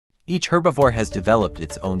Each herbivore has developed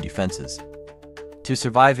its own defenses to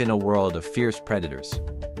survive in a world of fierce predators.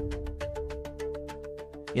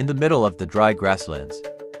 In the middle of the dry grasslands,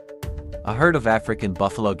 a herd of African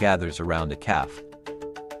buffalo gathers around a calf.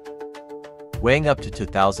 Weighing up to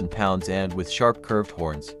 2,000 pounds and with sharp curved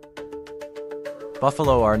horns,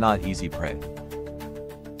 buffalo are not easy prey.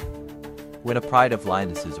 When a pride of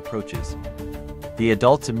lionesses approaches, the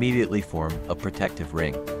adults immediately form a protective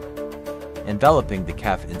ring, enveloping the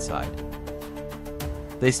calf inside.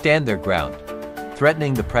 They stand their ground,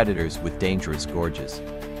 threatening the predators with dangerous gorges.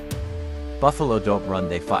 Buffalo don't run,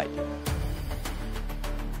 they fight.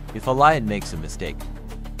 If a lion makes a mistake,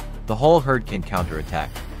 the whole herd can counterattack,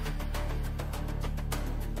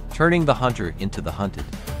 turning the hunter into the hunted.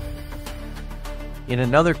 In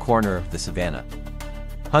another corner of the savannah,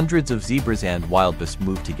 hundreds of zebras and wildebeests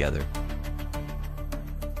move together.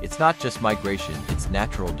 It's not just migration, it's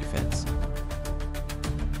natural defense.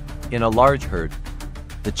 In a large herd,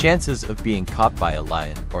 the chances of being caught by a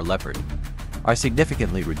lion or leopard are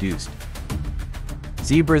significantly reduced.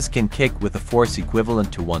 Zebras can kick with a force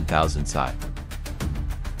equivalent to 1,000 psi,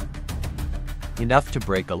 enough to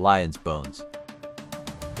break a lion's bones.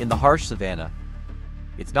 In the harsh savannah,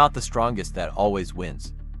 it's not the strongest that always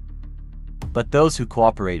wins, but those who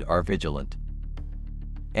cooperate are vigilant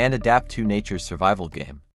and adapt to nature's survival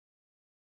game.